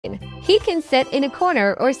He can sit in a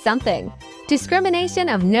corner or something. Discrimination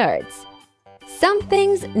of nerds. Some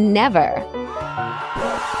things never.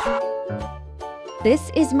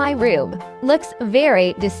 This is my room. Looks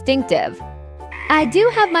very distinctive. I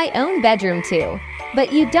do have my own bedroom too,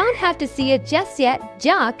 but you don't have to see it just yet,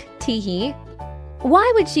 Jock, teehee.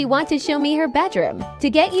 Why would she want to show me her bedroom? To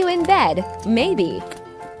get you in bed, maybe.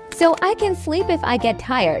 So I can sleep if I get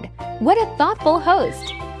tired. What a thoughtful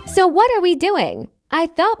host. So what are we doing? I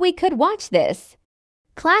thought we could watch this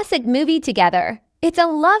classic movie together. It's a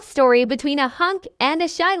love story between a hunk and a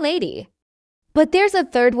shy lady. But there's a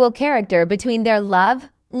third wheel character between their love.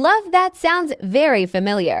 Love that sounds very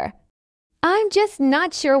familiar. I'm just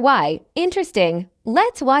not sure why. Interesting.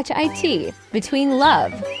 Let's watch IT between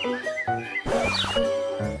love.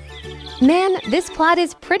 Man, this plot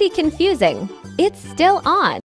is pretty confusing. It's still on.